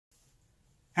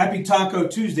Happy Taco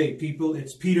Tuesday, people.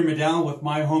 It's Peter Medell with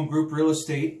My Home Group Real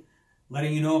Estate,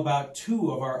 letting you know about two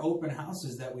of our open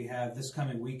houses that we have this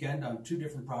coming weekend on two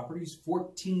different properties.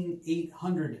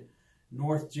 14800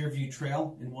 North Deerview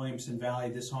Trail in Williamson Valley.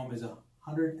 This home is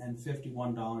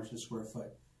 $151 a square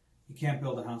foot. You can't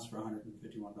build a house for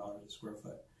 $151 a square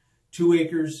foot. 2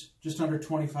 acres, just under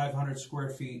 2,500 square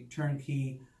feet,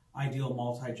 turnkey, ideal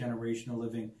multi-generational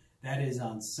living. That is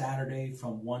on Saturday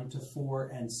from 1 to 4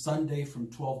 and Sunday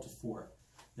from 12 to 4.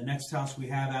 The next house we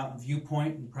have out in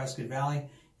Viewpoint in Prescott Valley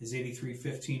is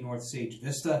 8315 North Sage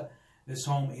Vista. This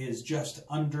home is just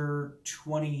under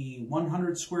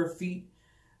 2,100 square feet,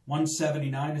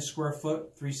 179 a square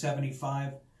foot,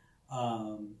 375.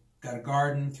 Got a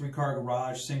garden, 3-car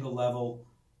garage, single level.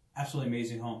 Absolutely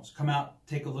amazing homes. Come out,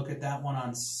 take a look at that one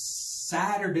on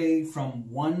Saturday from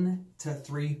 1 to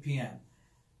 3 p.m.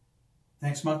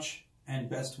 Thanks much,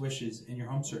 and best wishes in your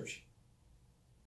home search.